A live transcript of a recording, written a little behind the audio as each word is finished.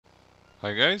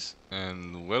Hi guys,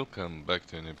 and welcome back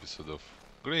to an episode of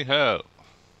Green Hell.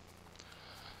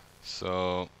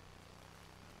 So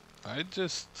I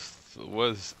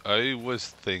was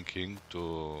thinking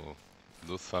to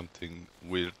do something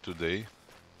weird today.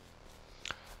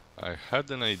 I had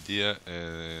an idea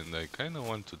and I kind of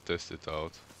want to test it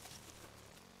out.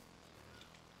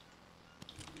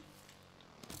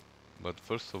 But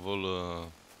first of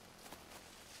all,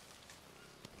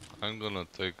 I'm gonna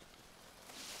take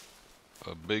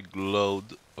a big load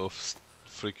of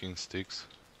freaking sticks,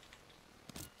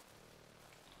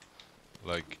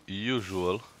 like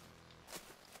usual.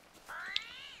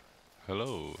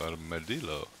 Hello,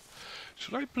 armadillo.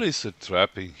 Should I place a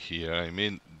trap in here? I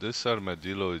mean, this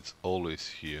armadillo is always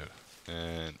here.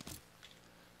 And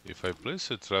if I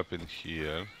place a trap in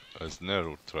here, a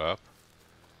snare trap,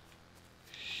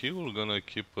 he will gonna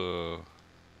keep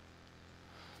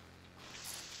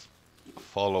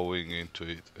following into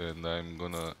it, and I'm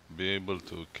gonna be able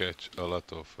to catch a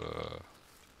lot of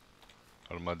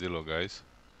armadillo guys.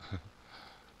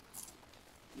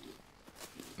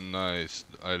 Nice,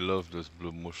 I love those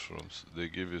blue mushrooms. They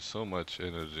give you so much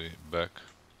energy back.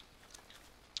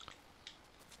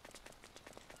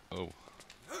 Oh,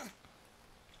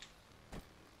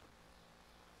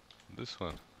 this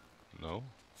one. No.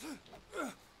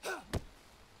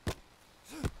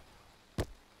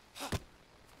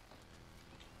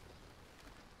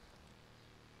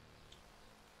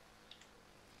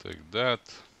 Take that.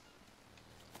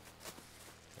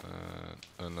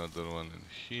 And another one in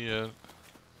here.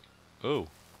 Oh.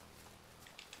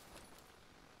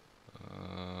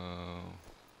 Uh,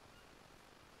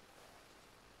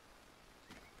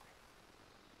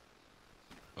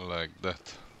 like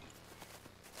that.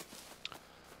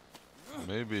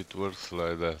 Maybe it works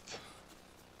like that.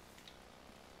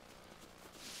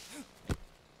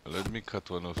 Let me cut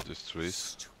one of these trees.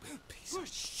 Stupid piece of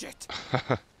shit.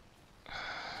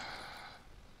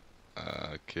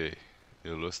 Okay,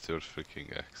 you lost your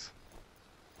freaking axe.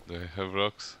 Do I have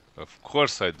rocks? Of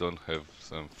course I don't have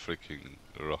some freaking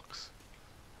rocks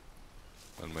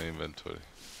on my inventory.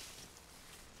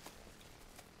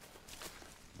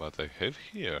 But I have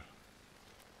here.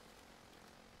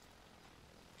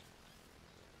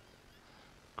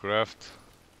 Craft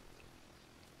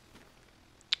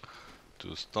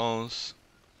 2 stones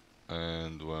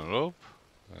and 1 rope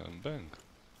and bang.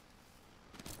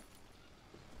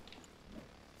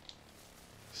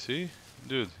 See?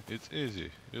 Dude, it's easy.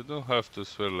 You don't have to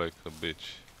swear like a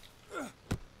bitch.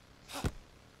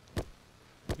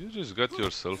 You just got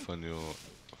yourself a new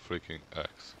freaking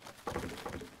axe.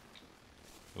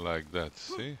 Like that,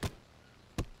 see?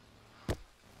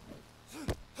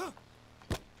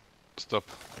 Stop.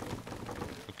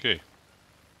 Okay.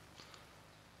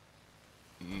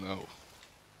 No.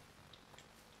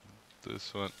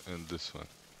 This one and this one.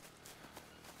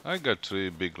 I got 3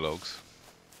 big logs.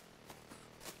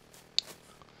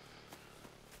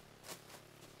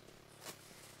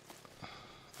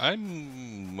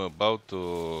 I'm about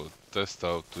to test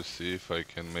out to see if I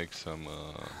can make some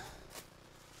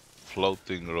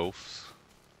floating roofs.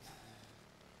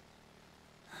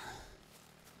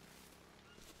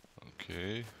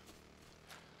 Okay.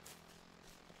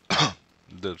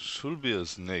 There should be a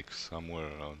snake somewhere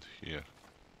around here.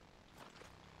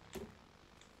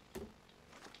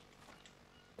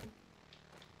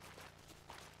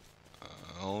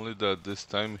 Only that this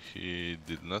time he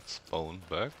did not spawn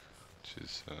back, which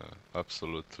is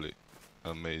absolutely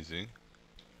amazing.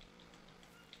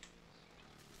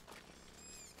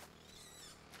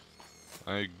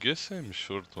 I guess I'm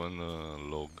short one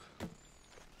log.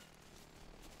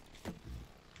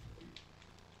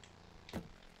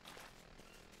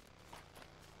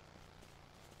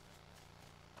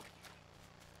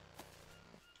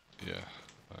 Yeah,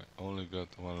 I only got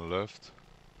one left.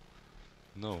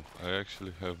 No, I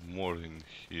actually have more in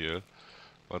here,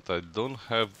 but I don't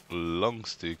have long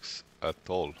sticks at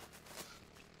all.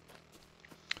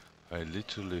 I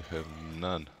literally have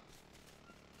none.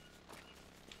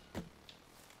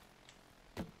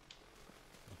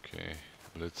 Okay,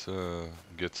 let's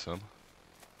get some.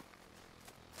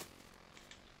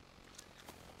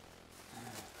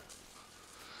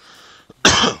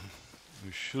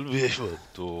 We should be able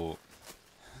to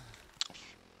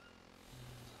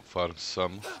farm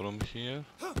some from here.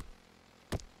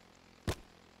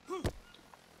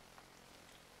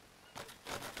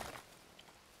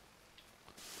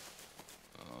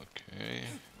 Okay.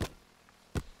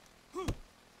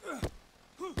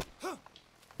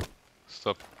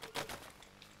 Stop.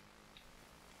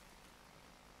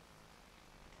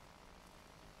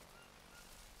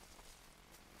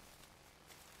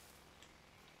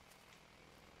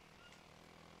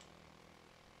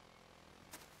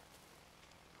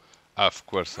 Of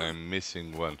course, I'm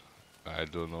missing one. I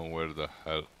don't know where the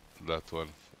hell that one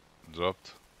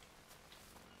dropped.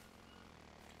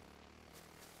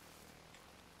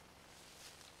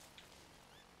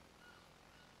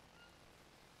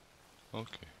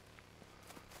 Okay,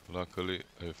 luckily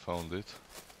I found it.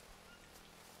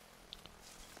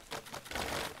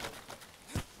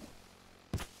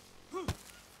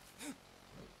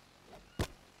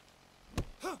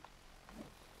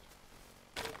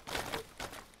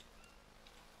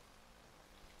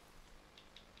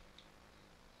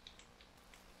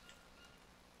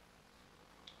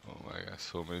 Oh my god,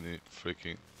 so many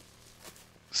freaking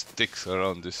sticks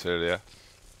around this area.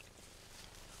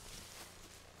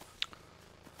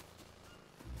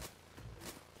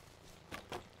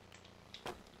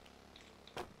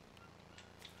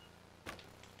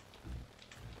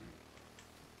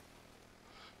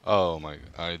 Oh my god,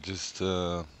 I just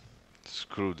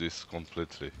screwed this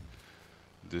completely.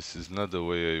 This is not the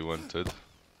way I wanted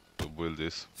to build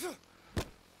this.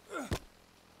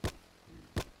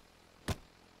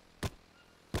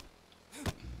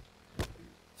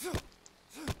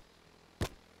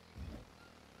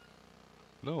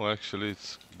 No, actually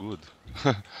it's good.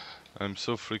 I'm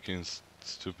so freaking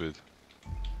stupid.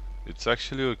 It's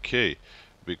actually okay,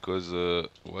 because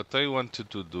what I wanted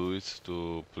to do is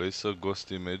to place a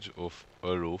ghost image of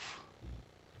a roof.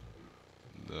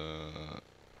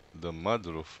 The mud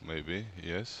roof maybe,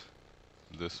 yes.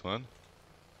 This one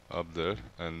up there,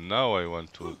 and now I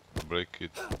want to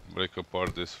break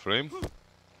apart this frame.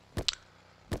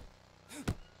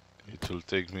 It will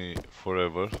take me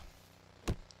forever.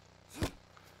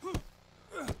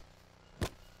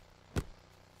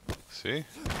 See?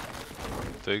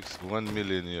 It takes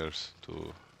 1,000,000 years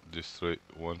to destroy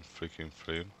one freaking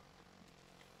frame.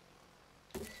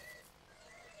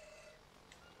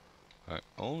 I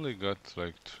only got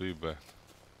like 3 back.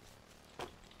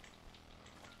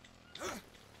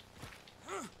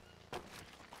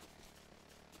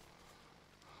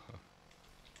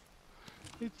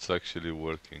 It's actually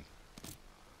working.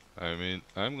 I mean,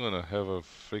 I'm gonna have a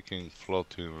freaking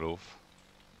floating roof.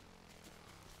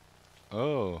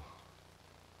 Oh,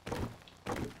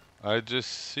 I just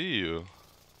see you.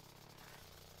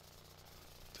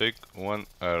 Take one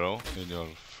arrow in your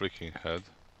freaking head.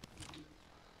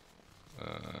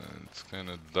 It's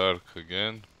kinda dark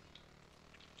again.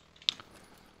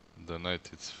 The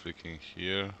night is freaking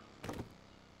here.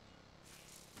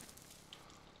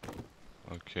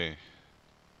 Okay.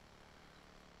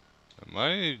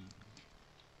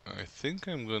 I think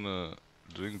I'm gonna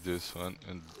drink this one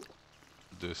and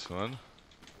this one.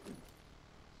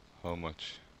 How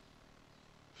much?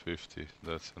 50.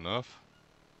 That's enough.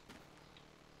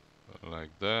 Like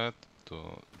that.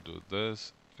 To do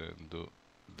this and do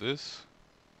this.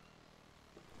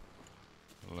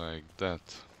 Like that.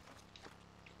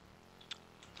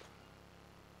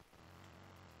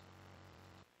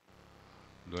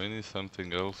 Do I need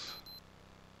something else?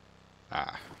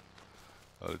 Ah,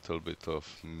 a little bit of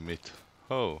meat.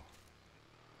 Oh,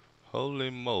 holy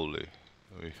moly.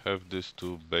 We have these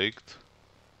two baked.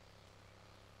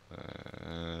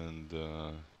 And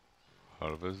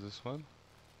harvest this one.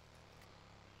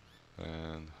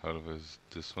 And harvest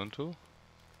this one too.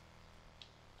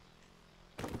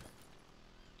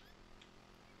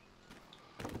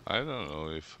 I don't know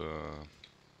if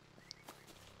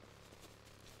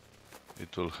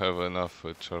it will have enough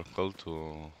charcoal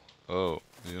to... Oh,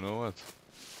 you know what?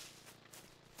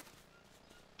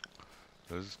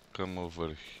 Let's come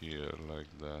over here like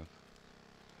that.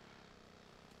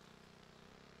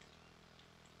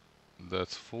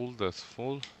 That's full, that's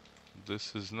full.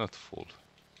 This is not full.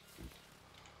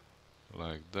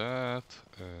 Like that,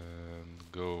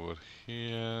 and go over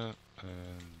here,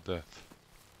 and that.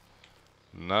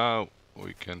 Now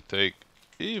we can take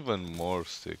even more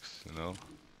sticks, you know.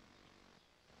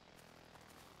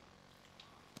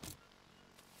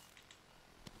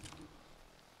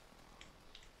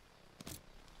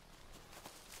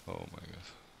 Oh my god.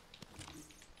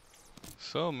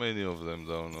 So many of them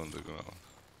down on the ground.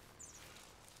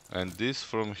 And these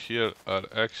from here are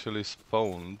actually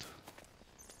spawned.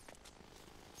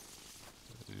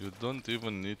 You don't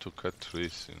even need to cut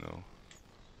trees, you know.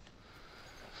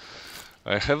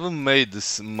 I haven't made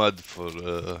this mud for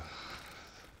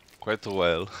quite a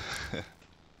while.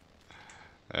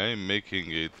 I'm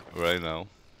making it right now.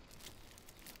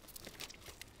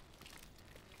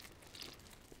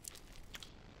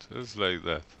 Just like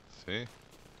that, see?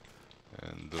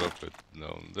 And drop it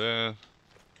down there.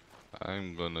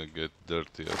 I'm gonna get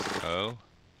dirty as hell.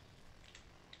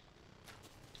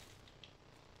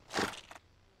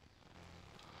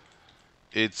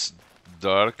 It's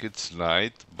dark, it's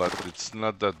night, but it's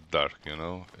not that dark, you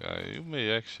know. You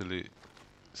may actually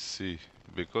see,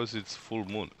 because it's full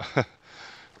moon.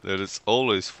 There is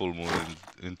always full moon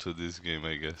into this game,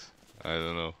 I guess. I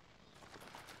don't know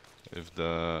if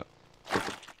the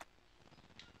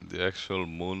actual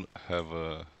moon have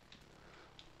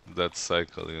that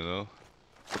cycle, you know.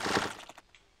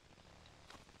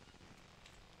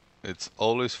 It's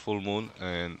always full moon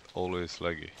and always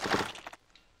laggy.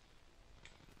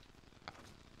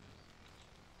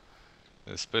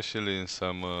 Especially in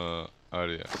some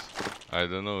areas. I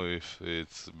don't know if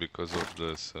it's because of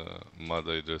this mud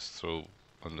I just throw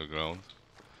on the ground.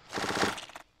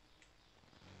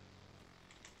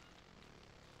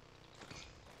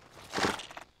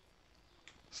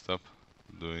 Stop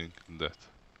doing that.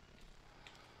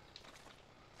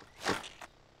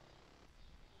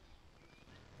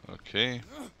 Okay.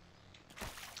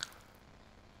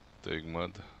 Take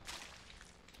mud.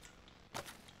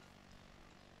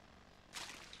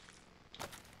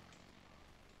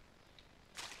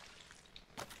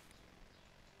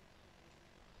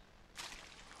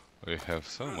 We have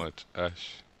so much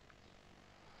ash.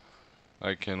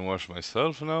 I can wash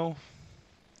myself now.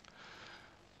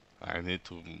 I need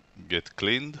to get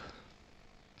cleaned.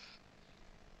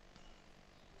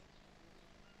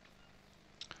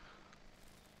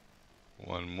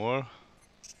 One more.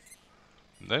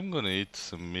 And I'm gonna eat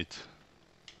some meat.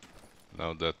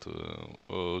 Now that,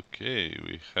 okay,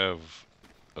 we have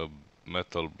a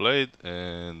metal blade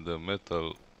and a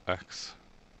metal axe.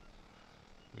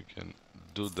 We can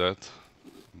do that.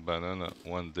 Banana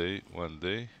one day, one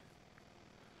day.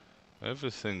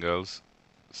 Everything else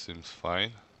seems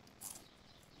fine.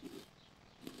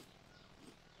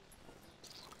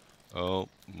 Oh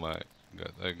my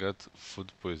god, I got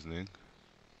food poisoning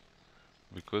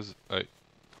because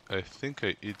I think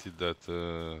I ate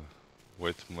that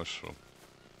white mushroom.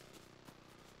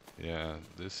 Yeah,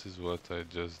 this is what I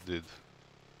just did.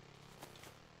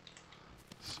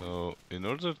 So in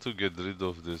order to get rid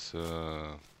of this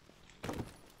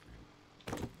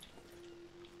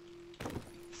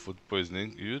food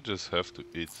poisoning, you just have to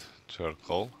eat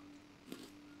charcoal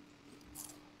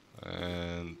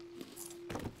and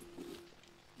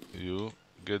you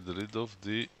get rid of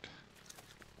the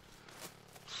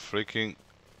freaking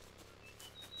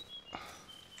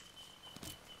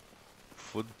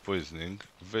food poisoning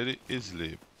very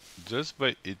easily just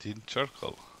by eating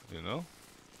charcoal, you know?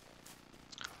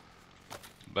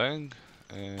 Bang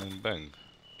and bang.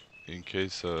 In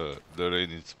case the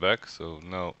rain is back, so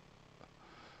now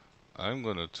I'm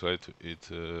gonna try to eat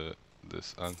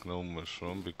this unknown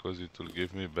mushroom because it will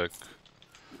give me back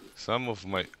some of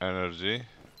my energy,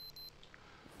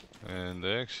 and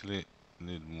I actually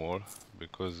need more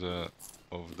because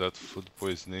of that food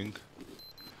poisoning.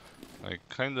 I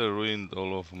kinda ruined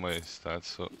all of my stats,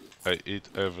 so I eat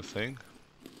everything.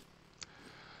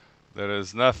 There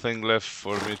is nothing left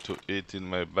for me to eat in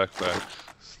my backpack.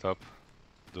 Stop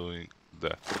doing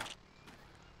that.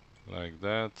 Like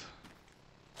that.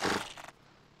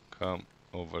 Come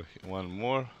over here. One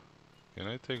more. Can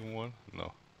I take more?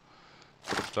 No.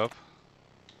 Stop.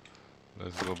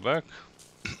 Let's go back.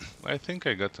 I think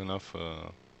I got enough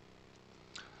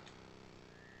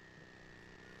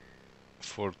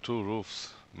for 2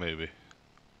 roofs, maybe.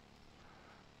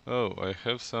 Oh, I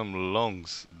have some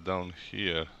longs down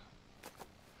here.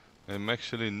 I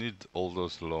actually need all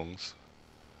those longs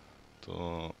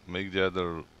to make the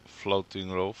other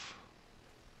floating roof.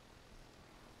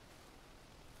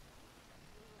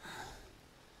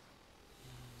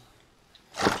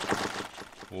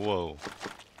 Whoa.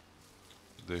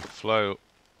 They fly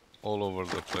all over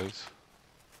the place.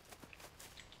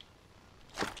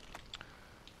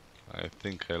 I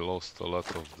think I lost a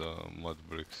lot of the mud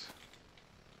bricks.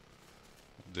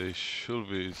 They should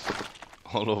be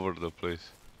all over the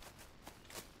place.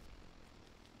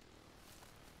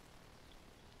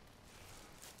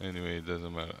 Anyway, it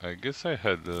doesn't matter. I guess I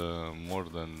had more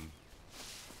than...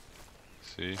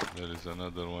 See, there is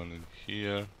another one in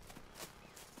here.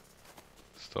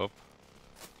 Stop.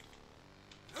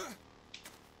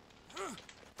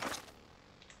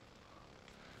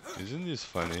 Isn't this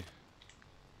funny?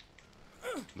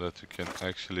 That you can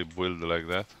actually build like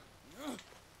that?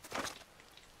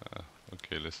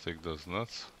 Okay, let's take those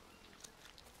nuts.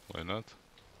 Why not?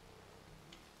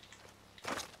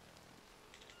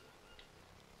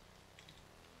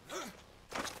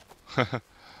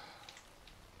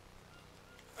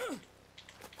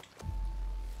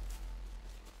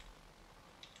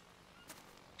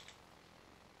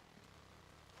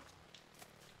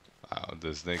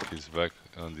 The snake is back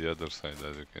on the other side,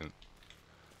 as you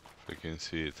can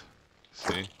see it.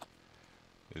 See?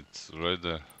 It's right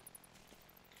there.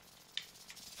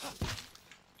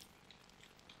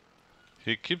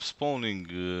 He keeps spawning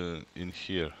in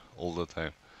here all the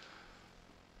time.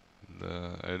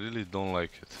 I really don't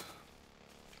like it.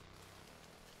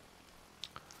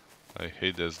 I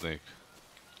hate that snake.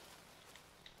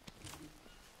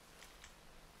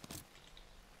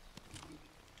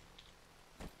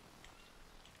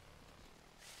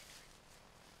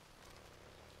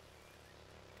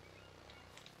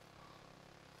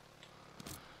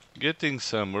 Getting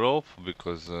some rope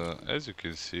because as you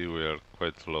can see we are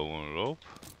quite low on rope.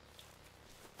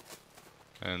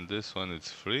 And this one is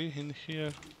free in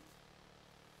here.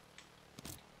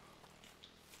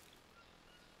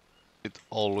 It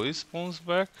always spawns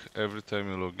back every time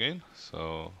you log in,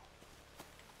 so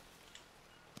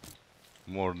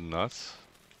more nuts.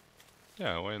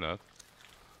 Yeah, why not?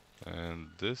 And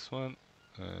this one,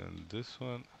 and this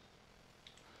one.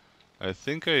 I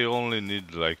think I only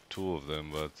need like 2 of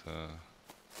them, but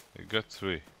I got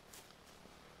 3.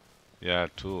 Yeah,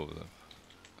 2 of them.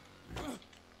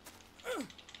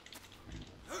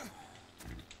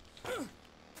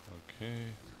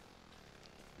 Okay.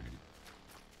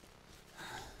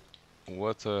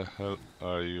 What the hell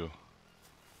are you?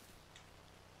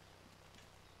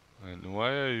 And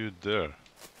why are you there?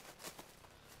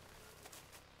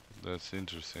 That's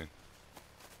interesting.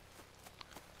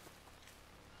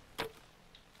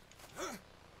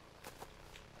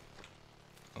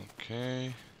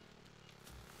 Okay.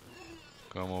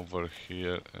 Come over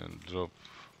here and drop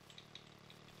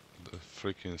the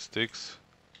freaking sticks.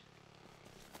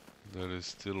 There is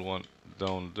still one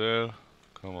down there.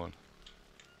 Come on.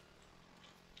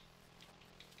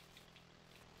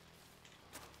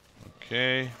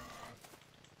 Okay.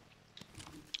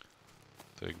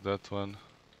 Take that one.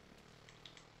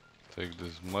 Take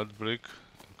this mud brick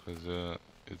because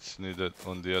it's needed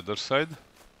on the other side.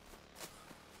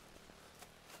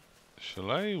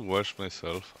 Shall I wash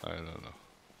myself? I don't know.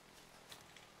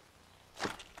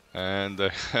 And I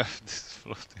have this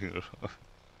floating rock.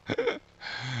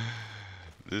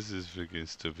 This is freaking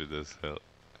stupid as hell.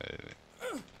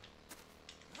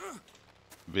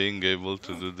 Being able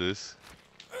to do this,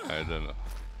 I don't know.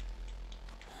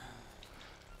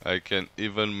 I can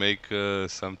even make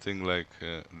something like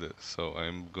this. So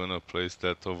I'm gonna place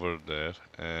that over there,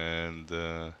 and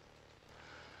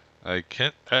I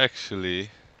can actually.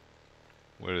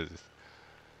 Where is it?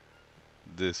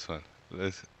 This one.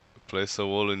 Let's place a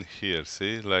wall in here.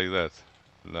 See, like that.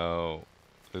 Now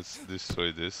let's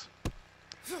destroy this.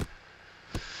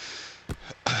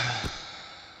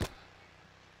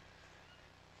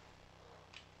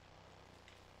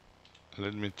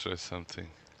 Let me try something.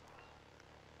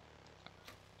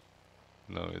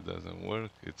 No, it doesn't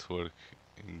work. It's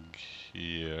working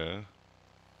here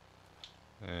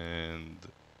and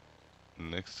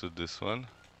next to this one.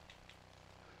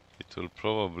 It will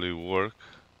probably work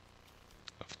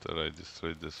after I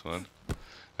destroy this one.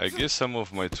 I guess some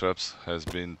of my traps has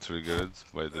been triggered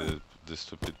by the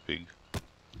stupid pig.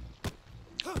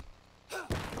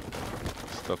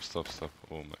 Stop, stop, stop.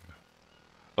 Oh my god.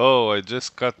 Oh, I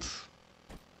just cut.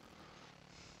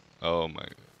 Oh my.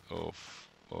 Oh,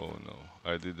 oh no.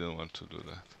 I didn't want to do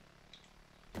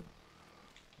that.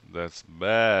 That's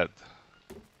bad.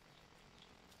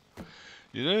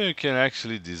 You know, you can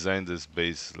actually design this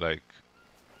base like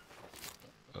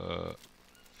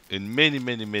in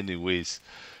many ways.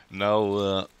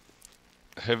 Now,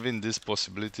 having this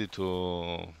possibility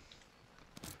to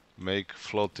make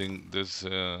floating this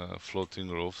floating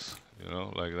roofs, you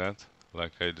know, like that,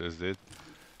 like I just did.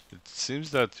 It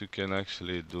seems that you can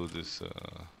actually do this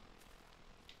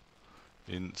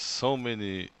in so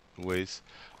many ways.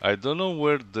 I don't know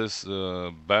where this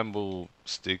bamboo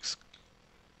sticks,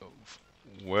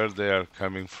 where they are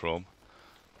coming from,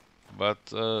 but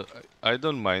I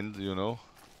don't mind, you know.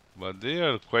 But they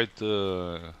are quite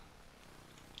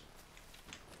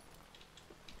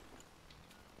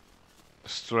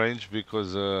strange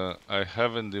because I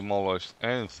haven't demolished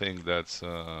anything that's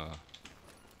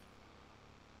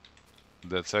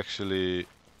actually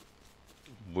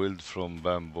built from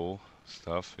bamboo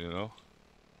stuff, you know.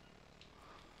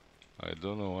 I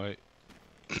don't know why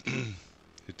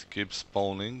it keeps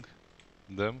spawning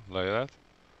them like that.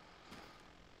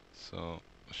 So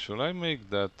should I make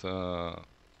that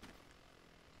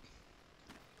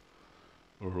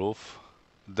roof,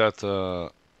 that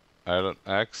iron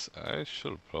axe? I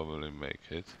should probably make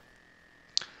it.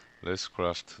 Let's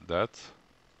craft that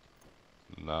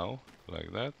now,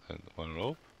 like that, and one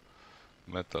rope.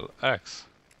 Metal axe.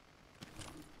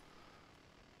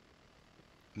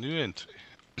 New entry.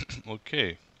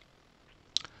 Okay.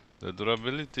 The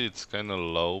durability it's kind of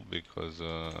low because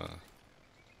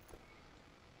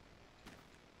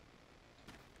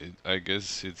I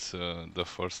guess it's the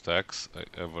first axe I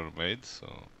ever made. So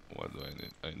what do I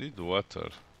need? I need water.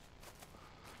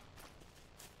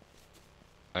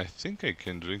 I think I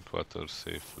can drink water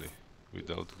safely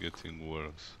without getting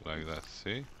worms like that.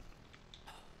 See?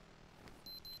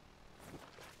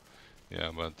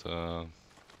 Yeah, but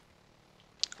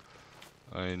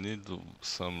I need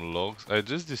some logs. I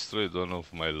just destroyed one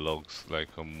of my logs like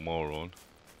a moron.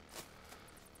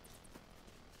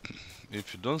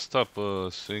 If you don't stop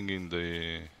swinging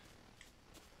the...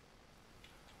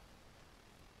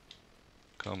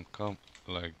 Come,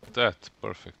 like that,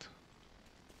 perfect.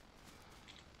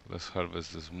 Let's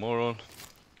harvest this moron.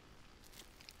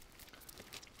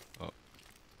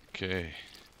 Okay.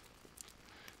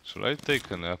 Should I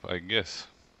take a nap? I guess.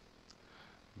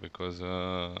 Because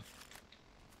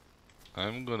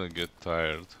I'm gonna get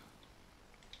tired.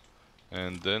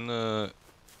 And then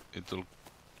it'll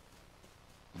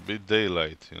be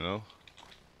daylight, you know?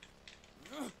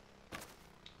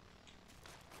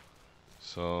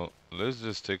 So let's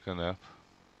just take a nap.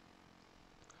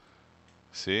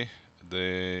 See?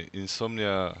 The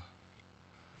insomnia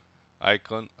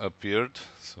icon appeared.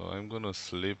 So I'm gonna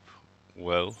sleep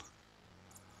well.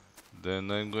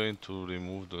 Then I'm going to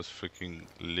remove those freaking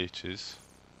leeches.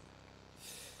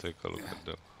 Take a look at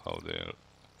them, how they are.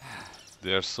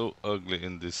 They are so ugly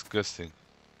and disgusting.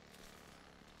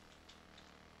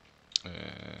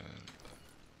 And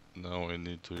now I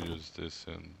need to use this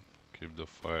and keep the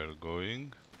fire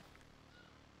going.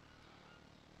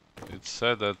 It's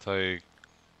sad that I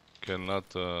cannot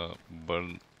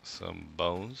burn some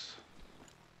bones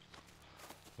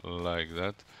like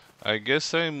that. I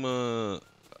guess I'm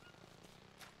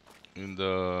in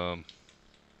the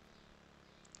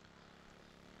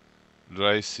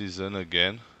dry season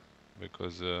again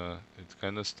because it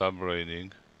kind of stopped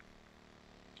raining,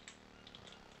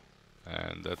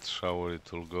 and that shower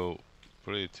it will go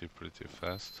pretty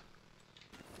fast.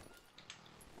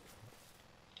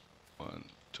 1,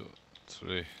 2,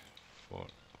 3, 4,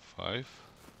 5.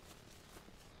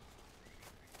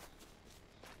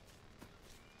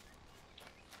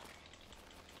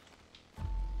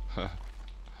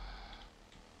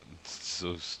 It's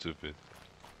so stupid.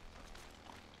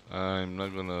 I'm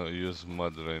not gonna use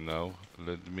mud right now.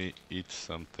 Let me eat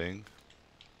something.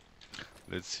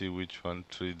 Let's see which one.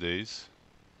 3 days.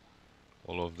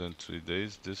 All of them 3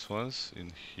 days. This one's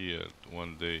in here.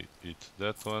 1 day eat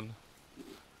that one.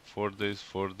 4 days,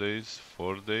 4 days,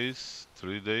 4 days,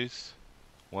 3 days,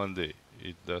 1 day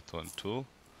eat that one too.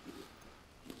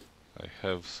 I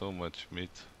have so much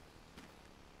meat.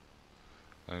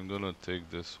 I'm gonna take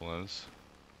this ones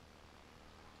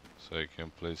so I can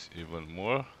place even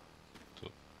more to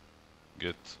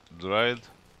get dried.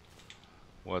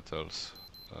 What else?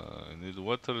 I need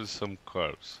water and some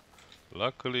carbs.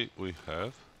 Luckily we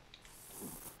have.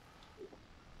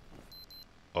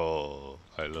 Oh,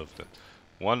 I love that.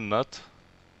 1 nut,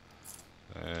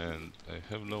 and I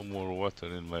have no more water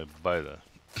in my bladder.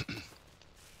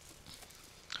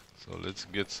 So let's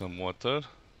get some water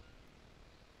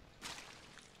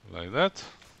like that,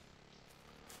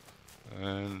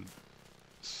 and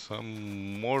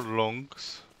some more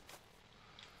longs.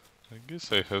 I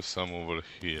guess I have some over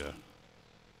here.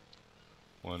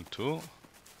 1, 2.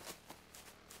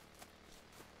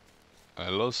 I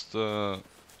lost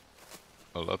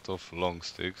a lot of long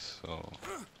sticks, so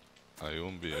I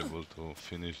won't be able to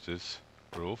finish this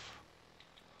roof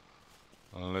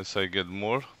unless I get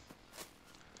more.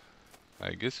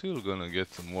 I guess we're gonna get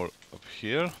more up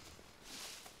here,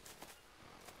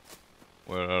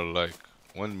 where are like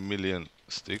 1 million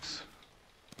sticks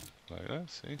like that.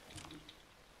 See?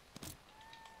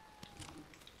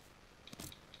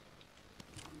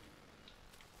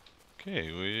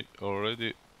 Okay,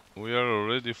 we are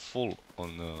already full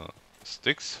on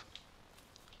sticks.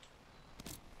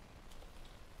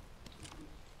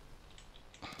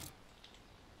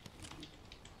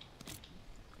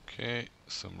 Okay,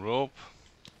 some rope.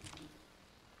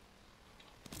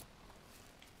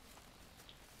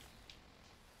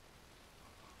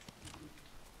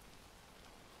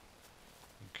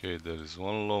 Okay, there is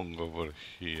one long over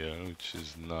here, which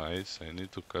is nice. I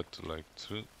need to cut like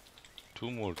 2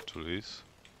 more trees.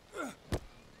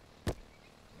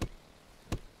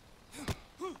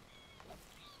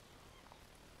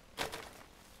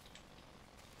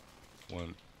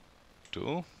 One,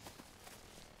 2.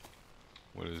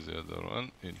 Where is the other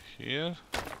one? In here.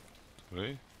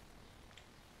 3.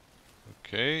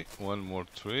 Okay, 1 more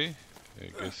tree. I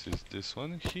guess it's this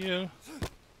one here.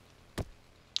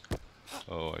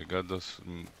 Oh, I got those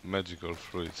magical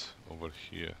fruits over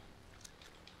here.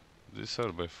 These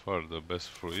are by far the best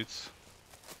fruits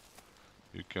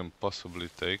you can possibly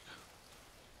take.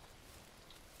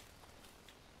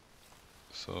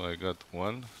 So I got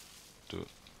 1, 2,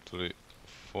 3,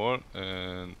 4,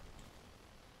 and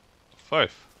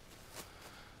 5.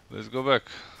 Let's go back.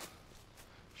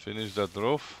 Finish that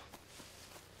roof.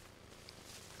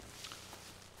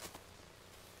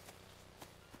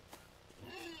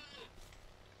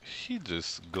 He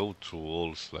just go through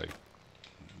walls like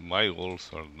my walls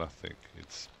are nothing.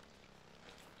 It's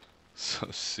so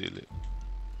silly.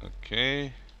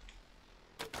 Okay.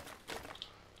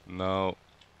 Now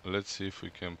let's see if we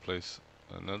can place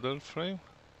another frame.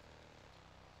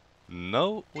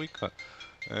 No, we can't.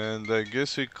 And I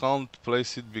guess we can't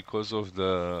place it because of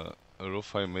the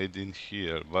roof I made in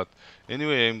here. But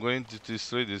anyway, I'm going to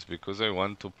destroy this because I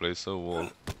want to place a wall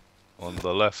on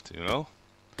the left, you know?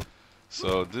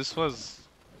 So this was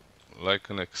like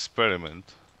an experiment.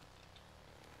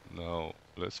 Now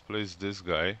let's place this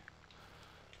guy.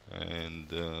 And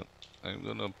I'm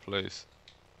gonna place...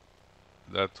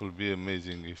 That will be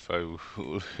amazing if I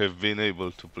would have been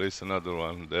able to place another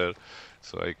one there.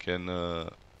 So I can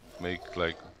make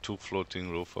like 2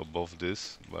 floating roof above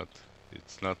this, but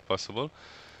it's not possible.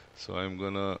 So I'm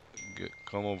gonna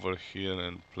come over here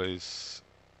and place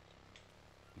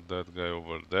that guy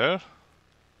over there.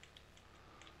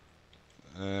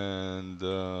 And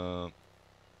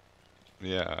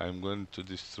yeah, I'm going to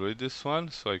destroy this one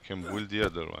so I can build the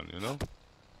other one, you know?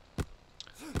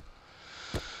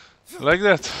 Like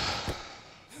that.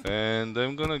 And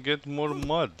I'm gonna get more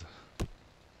mud.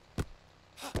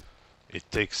 It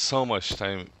takes so much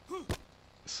time,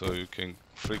 so you can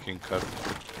freaking cut.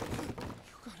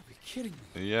 You gotta be kidding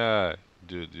me. Yeah,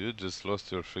 dude, you just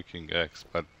lost your freaking axe.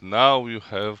 But now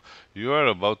you are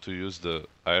about to use the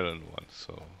iron one,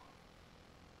 so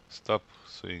stop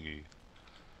swinging.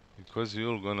 Because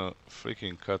you're gonna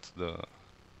freaking cut the...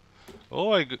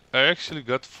 Oh, I actually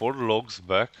got 4 logs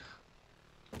back.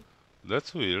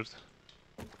 That's weird.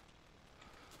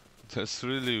 That's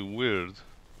really weird.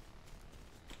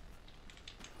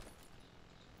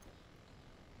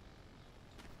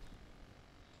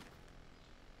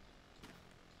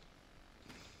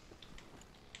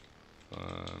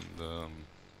 And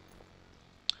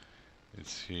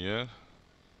it's here.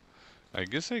 I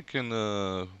guess I can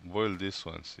boil these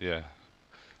ones. Yeah,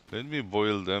 let me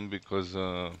boil them because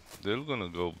they're gonna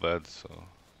go bad, so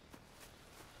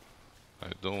I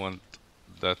don't want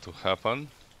that to happen.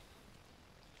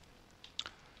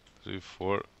 3,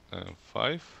 4, and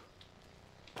 5.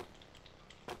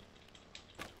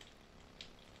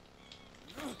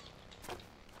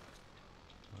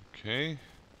 Okay.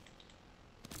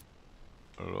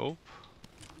 Rope.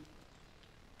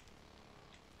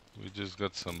 We just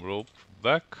got some rope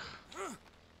back.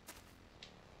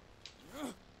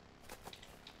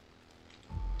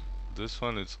 This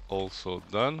one is also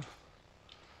done.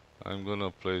 I'm gonna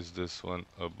place this one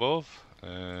above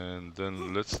and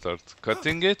then let's start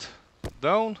cutting it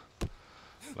down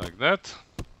like that.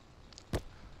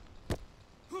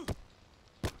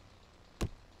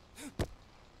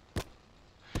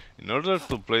 In order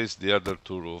to place the other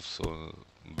 2 roofs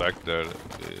back there,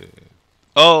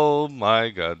 oh my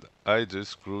god, I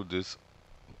just screwed this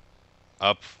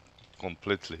up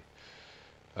completely.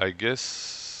 I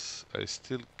guess I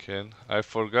still can. I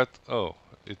forgot. Oh,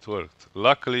 it worked.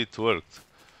 Luckily it worked.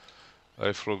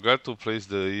 I forgot to place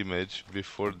the image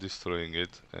before destroying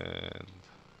it, and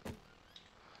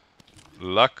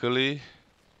luckily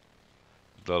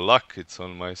the luck it's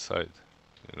on my side,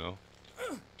 you know.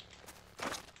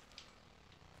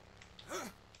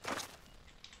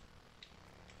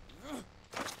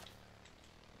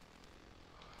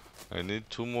 I need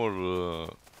 2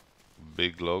 more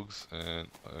big logs, and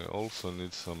I also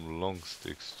need some long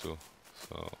sticks too.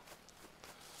 So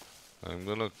I'm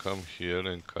gonna come here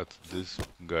and cut this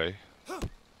guy.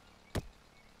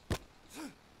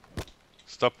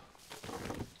 Stop!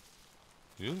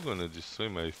 You're gonna destroy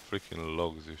my freaking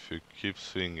logs if you keep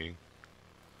swinging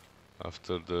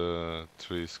after the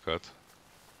tree is cut.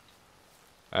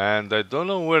 And I don't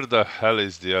know where the hell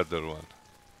is the other one.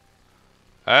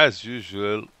 As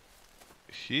usual,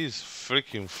 he's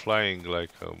freaking flying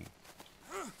like a...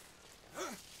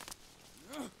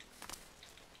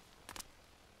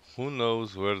 Who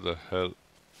knows where the hell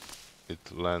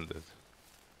it landed.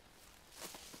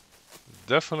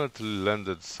 Definitely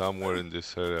landed somewhere in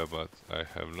this area, but I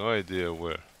have no idea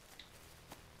where.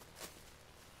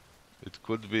 It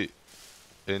could be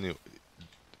any...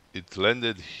 It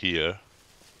landed here.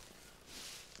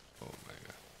 Oh my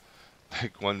god.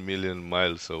 like 1 million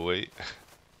miles away.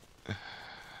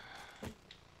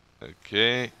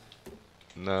 Okay,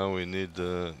 now we need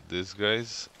these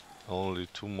guys. Only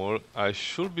 2 more. I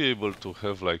should be able to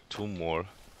have like 2 more.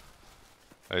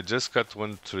 I just cut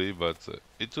one tree, but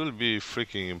it will be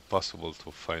freaking impossible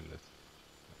to find it.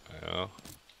 Yeah,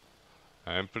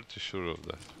 I'm pretty sure of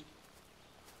that.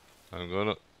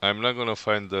 I'm not gonna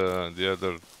find the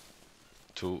other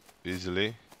two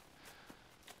easily.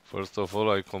 First of all,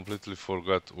 I completely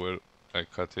forgot where I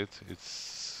cut it.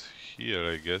 It's here,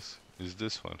 I guess. Is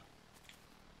this one?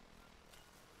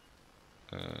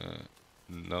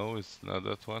 No, it's not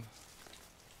that one.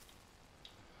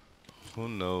 Who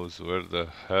knows where the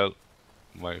hell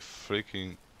my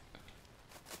freaking...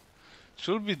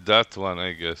 Should be that one,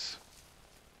 I guess.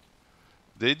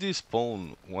 They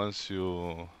despawn once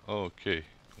you... Okay,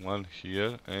 one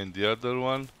here and the other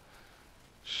one.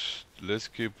 Let's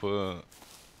keep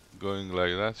going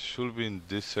like that. Should be in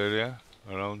this area,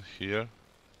 around here.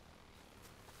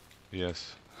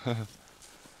 Yes.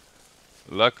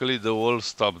 Luckily the wall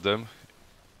stopped them.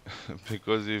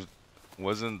 Because if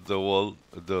wasn't the wall,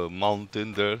 the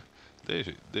mountain there,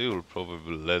 they will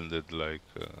probably landed like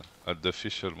at the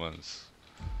fisherman's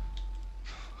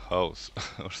house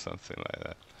or something like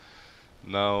that.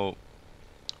 Now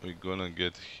we're gonna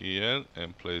get here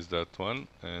and place that one,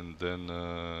 and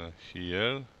then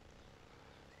here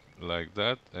like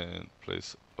that, and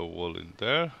place a wall in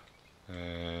there,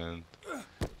 and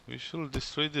we should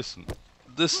destroy this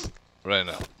right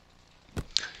now.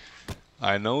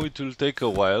 I know it will take a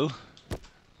while,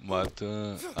 but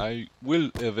I will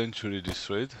eventually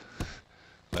destroy it.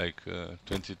 Like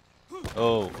 20.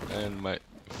 Oh, and my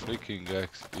freaking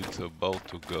axe, it's about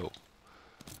to go.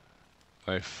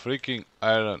 My freaking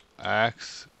iron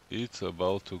axe, it's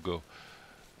about to go.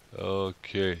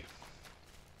 Okay.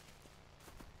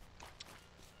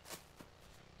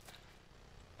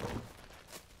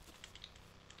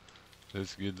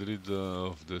 Let's get rid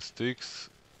of the sticks.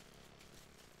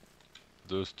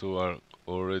 Those two are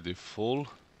already full.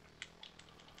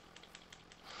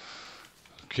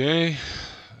 Okay,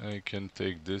 I can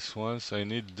take this ones. I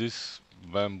need these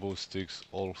bamboo sticks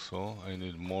also. I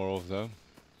need more of them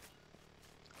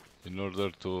in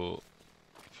order to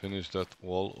finish that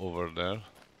wall over there.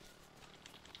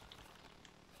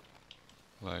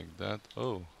 Like that.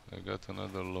 Oh, I got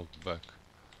another log back.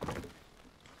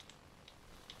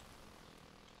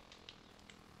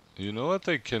 You know what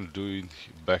I can do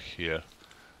back here?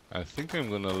 I think I'm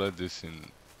gonna let this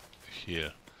in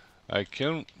here. I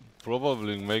can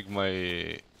probably make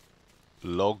my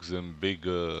logs and big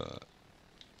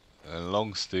and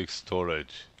long stick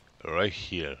storage right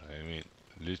here. I mean,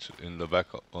 literally in the back,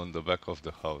 on the back of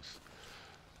the house.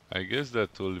 I guess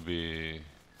that will be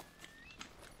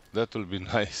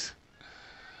nice.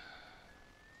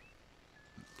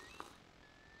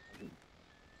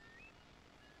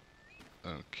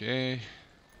 Okay.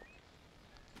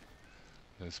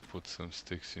 Let's put some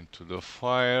sticks into the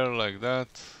fire like that.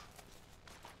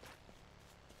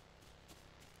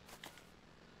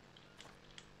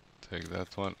 Take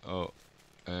that one. Oh,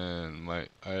 and my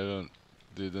iron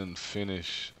didn't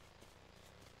finish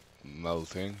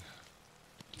melting.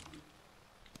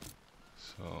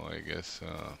 So I guess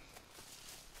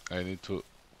I need to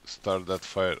start that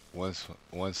fire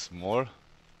once more.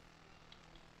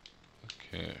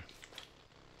 Okay.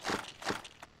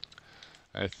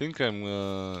 I think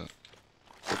I'm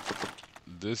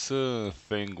this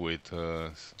thing with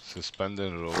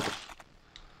suspended rope.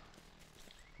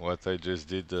 What I just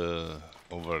did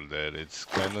over there, it's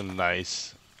kind of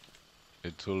nice.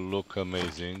 It will look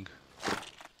amazing.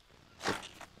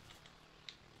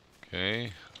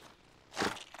 Okay.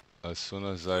 As soon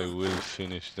as I will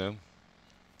finish them,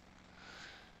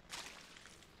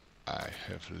 I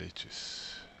have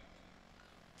leeches.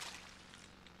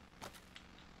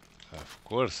 Of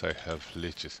course I have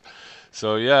leeches.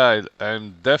 So yeah,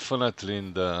 I'm definitely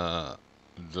in the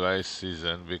dry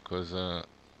season because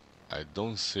I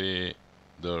don't see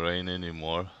the rain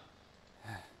anymore.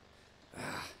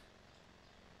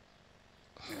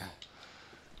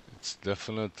 It's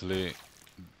definitely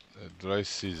a dry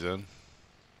season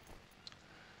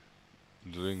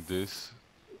doing this.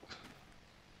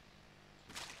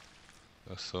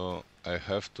 So I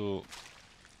have to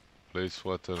place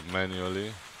water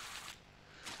manually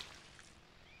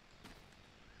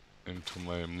into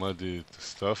my muddy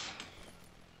stuff.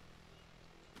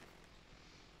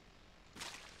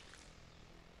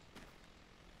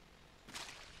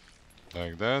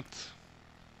 Like that.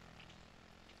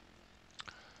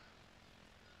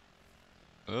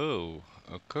 Oh,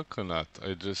 a coconut.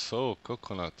 I just saw a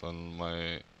coconut on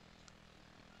my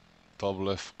top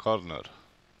left corner.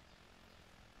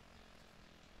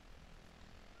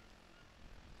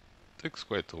 Takes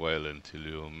quite a while until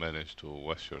you manage to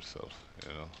wash yourself,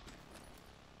 you know.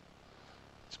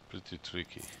 It's pretty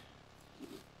tricky.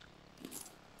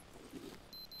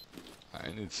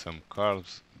 I need some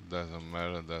carbs, doesn't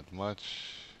matter that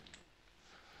much.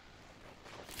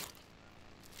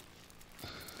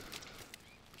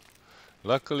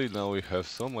 Luckily now we have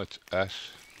so much ash.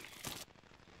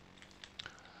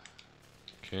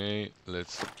 Okay,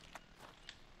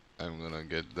 I'm gonna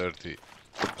get dirty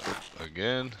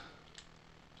again.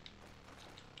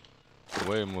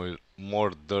 Way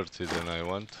more dirty than I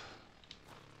want.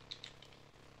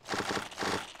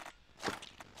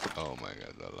 Oh my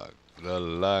god, the lag. The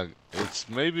lag. It's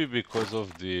maybe because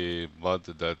of the mud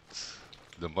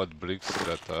bricks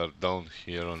that are down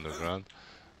here on the ground.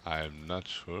 I'm not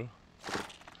sure.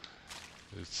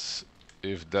 It's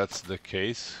if that's the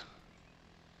case.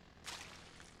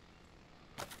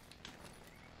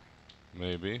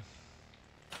 Maybe.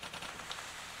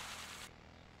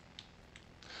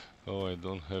 Oh, I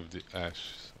don't have the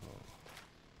ash, so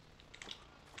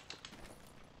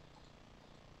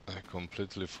I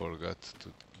completely forgot to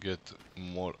get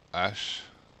more ash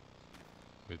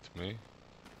with me.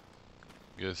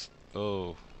 Guess,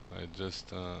 oh, I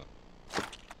just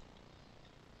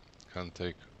can't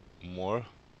take more.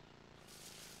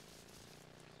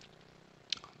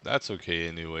 That's okay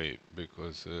anyway,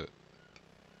 because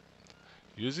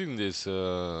using this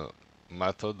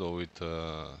method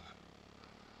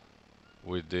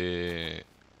with the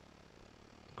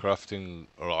crafting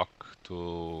rock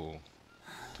to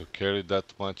carry that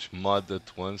much mud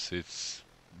at once, it's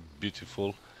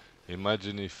beautiful.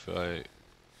 Imagine if I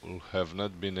would have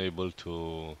not been able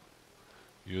to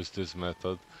use this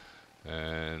method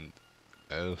and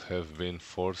I'll have been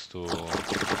forced to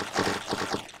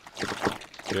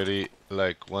carry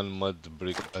like one mud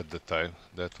brick at the time.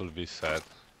 That will be sad.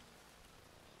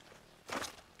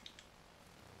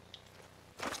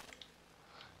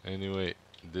 Anyway,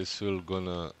 this will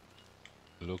gonna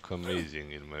look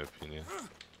amazing in my opinion.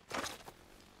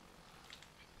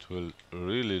 It will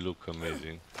really look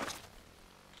amazing.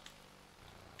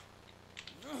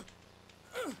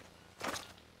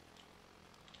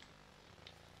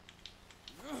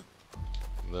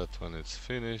 That one is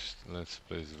finished. Let's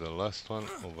place the last one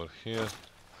over here.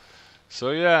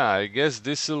 So yeah, I guess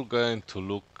this is going to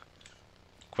look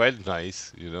quite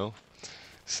nice, you know.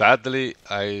 Sadly,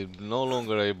 I'm no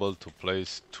longer able to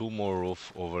place two more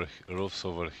roofs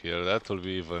over here. That will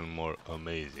be even more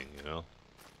amazing, you know.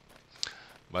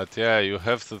 But yeah, you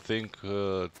have to think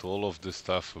to all of this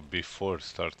stuff before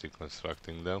starting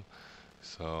constructing them.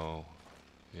 So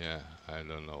yeah, I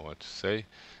don't know what to say.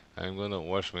 I'm gonna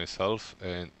wash myself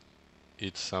and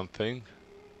eat something.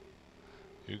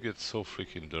 You get so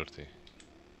freaking dirty.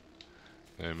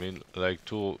 I mean, like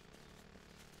two,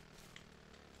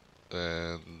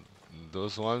 and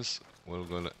those ones we're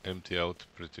gonna empty out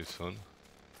pretty soon.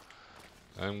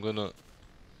 I'm gonna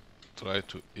try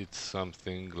to eat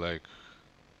something like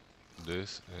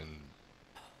this and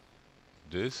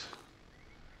this.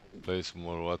 Place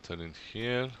more water in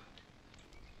here.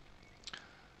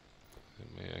 I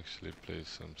may actually place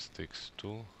some sticks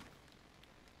too.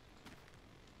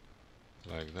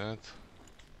 Like that.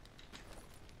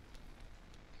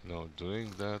 Now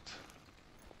doing that,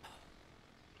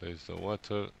 place the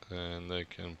water and I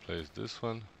can place this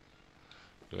one.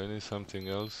 Do I need something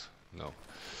else? No.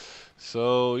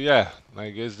 So yeah,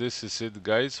 I guess this is it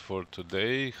guys for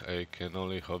today. I can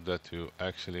only hope that you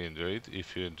actually enjoyed.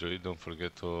 If you enjoyed, don't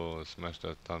forget to smash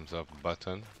that thumbs up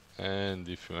button. And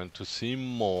if you want to see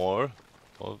more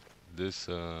of this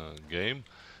game,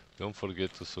 don't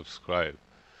forget to subscribe.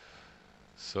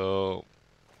 So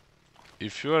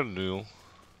if you are new,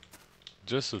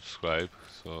 just subscribe,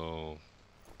 so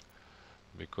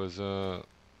because I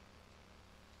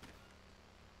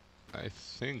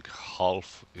think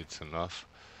half it's enough,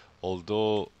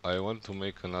 although I want to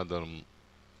make another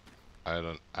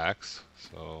iron axe,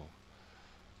 so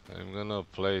I'm gonna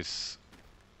place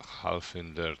half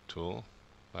in there too,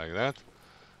 like that.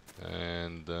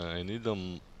 And I need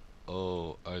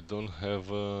oh, I don't have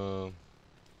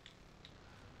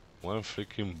one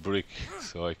freaking brick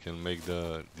so I can make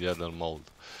the other mold.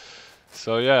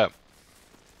 So yeah,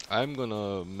 I'm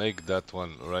gonna make that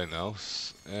one right now,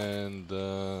 and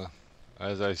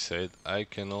as I said, I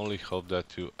can only hope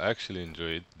that you actually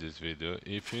enjoyed this video.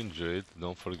 If you enjoyed,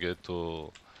 don't forget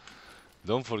to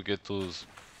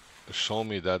show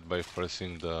me that by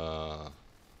pressing the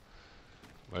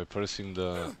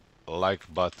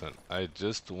like button. I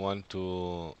just want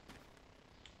to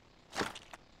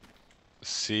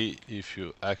see if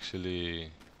you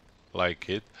actually like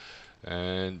it,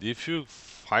 and if you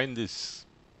find this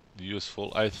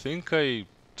useful. I think I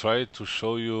tried to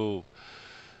show you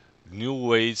new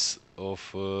ways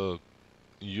of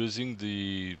using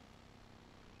the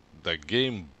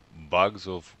game bugs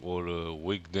of or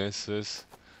weaknesses,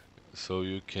 so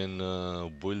you can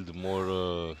build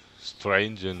more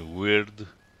strange and weird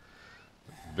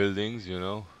buildings, you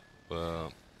know.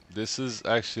 This is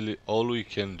actually all we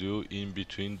can do in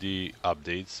between the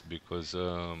updates, because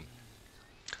the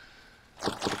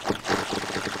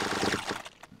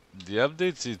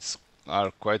updates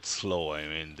are quite slow. I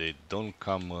mean, they don't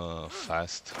come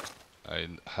fast. I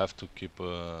have to keep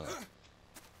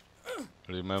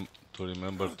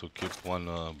remember to keep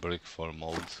one brick for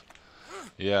molds.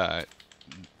 Yeah,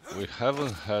 we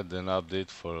haven't had an update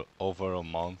for over a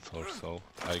month or so.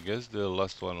 I guess the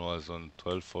last one was on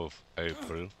 12th of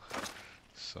April.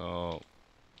 So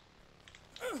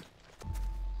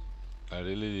I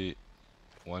really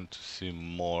want to see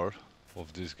more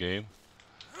of this game.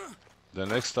 The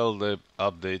next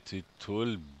update, it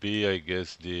will be, I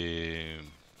guess, the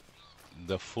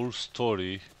full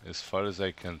story as far as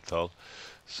I can tell.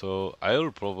 So I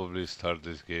will probably start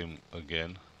this game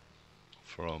again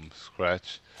from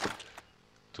scratch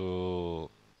to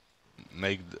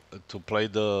to play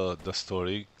the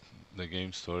story, the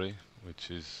game story,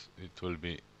 which is, it will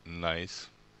be nice.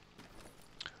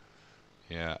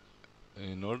 Yeah.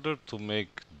 In order to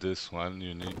make this one,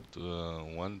 you need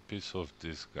one piece of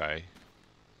this guy,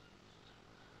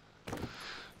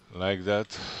 like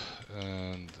that,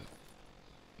 and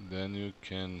then you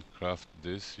can craft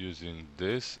this using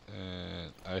this.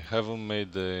 And I haven't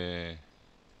made the...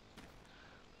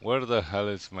 Where the hell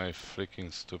is my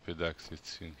freaking stupid axe?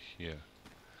 It's in here.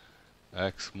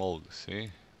 Axe mold,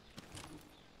 see?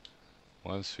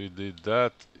 Once we did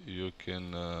that, you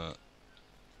can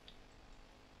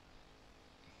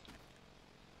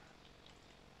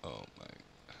oh my,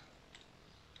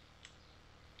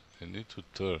 I need to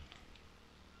turn.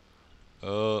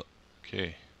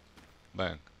 Okay,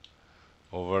 bang,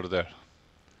 over there.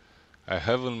 I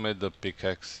haven't made the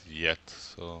pickaxe yet,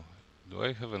 so do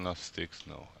I have enough sticks?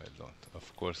 No, I don't,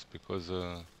 of course, because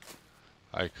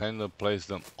I kinda placed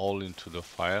them all into the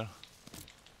fire.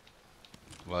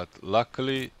 But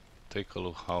luckily, take a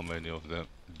look how many of them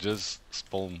just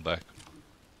spawn back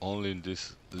only in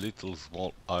this little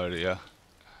small area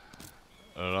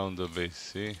around the base.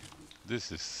 See,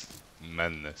 this is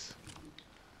madness.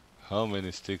 How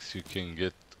many sticks you can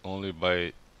get only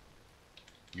by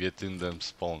getting them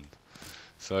spawned.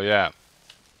 So yeah,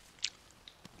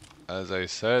 as I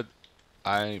said,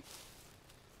 I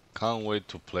can't wait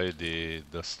to play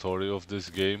the story of this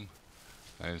game.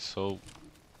 I'm so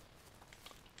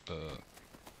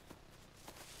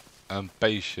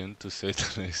impatient, to say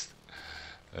the least,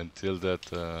 until that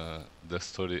the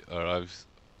story arrives.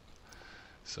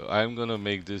 So I'm gonna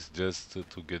make this just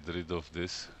to get rid of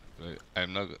this.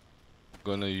 I'm not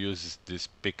gonna use this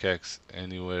pickaxe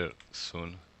anywhere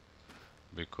soon,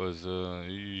 because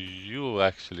you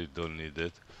actually don't need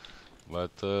it.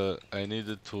 But I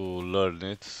needed to learn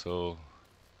it, so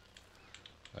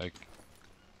I,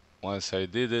 once I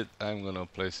did it, I'm gonna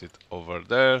place it over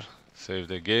there, save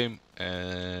the game,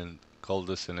 and call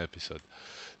this an episode.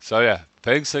 So yeah,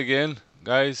 thanks again,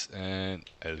 guys, and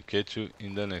I'll catch you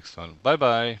in the next one. Bye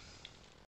bye.